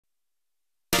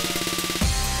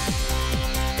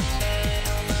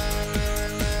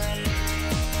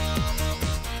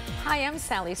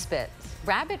Sally Spitz.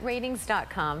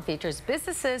 RabbitRatings.com features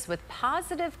businesses with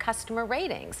positive customer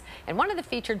ratings. And one of the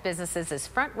featured businesses is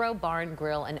Front Row Bar and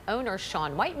Grill, and owner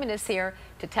Sean Whiteman is here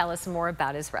to tell us more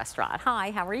about his restaurant.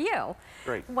 Hi, how are you?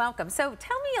 Great. Welcome. So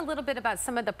tell me a little bit about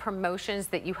some of the promotions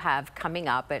that you have coming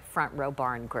up at Front Row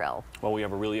Bar and Grill. Well, we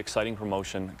have a really exciting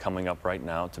promotion coming up right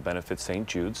now to benefit St.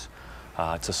 Jude's.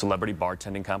 It's a celebrity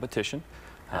bartending competition.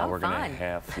 We're going to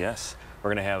have, we're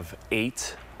going to have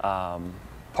 8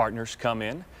 partners come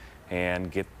in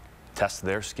and test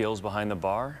their skills behind the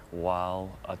bar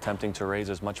while attempting to raise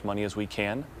as much money as we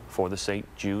can for the St.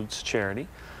 Jude's charity,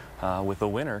 with the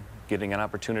winner getting an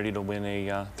opportunity to win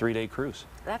a 3-day cruise.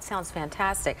 That sounds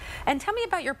fantastic. And tell me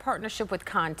about your partnership with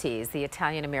Conti's, the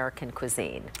Italian-American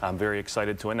cuisine. I'm very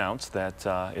excited to announce that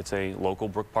it's a local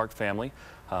Brook Park family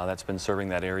that's been serving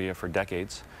that area for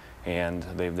decades, and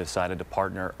they've decided to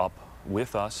partner up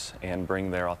with us and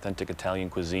bring their authentic Italian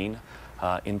cuisine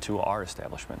into our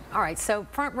establishment. All right, so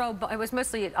Front Row, it was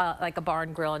mostly like a bar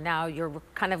and grill, and now you're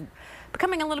kind of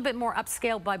becoming a little bit more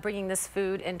upscale by bringing this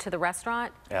food into the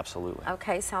restaurant? Absolutely.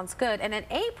 Okay, sounds good. And in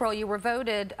April, you were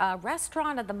voted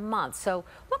Restaurant of the Month. So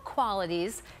what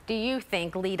qualities do you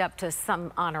think lead up to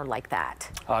some honor like that?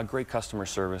 Great customer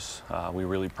service. We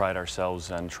really pride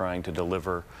ourselves on trying to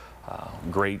deliver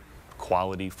great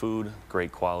quality food,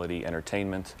 great quality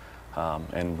entertainment,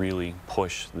 and really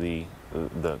push the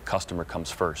customer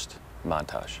comes first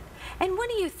montage. And what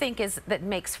do you think that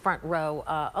makes Front Row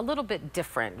a little bit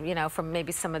different, you know, from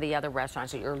maybe some of the other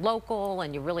restaurants? That you're local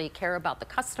and you really care about the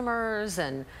customers?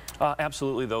 And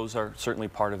absolutely, those are certainly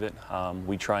part of it.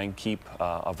 We try and keep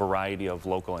a variety of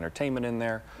local entertainment in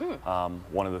there.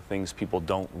 One of the things people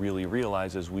don't really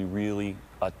realize is we really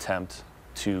attempt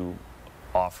to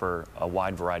offer a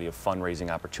wide variety of fundraising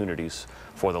opportunities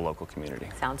for the local community.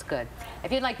 Sounds good.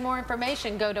 If you'd like more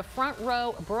information, go to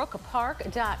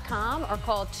frontrowbrookpark.com or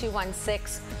call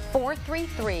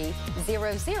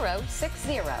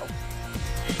 216-433-0060.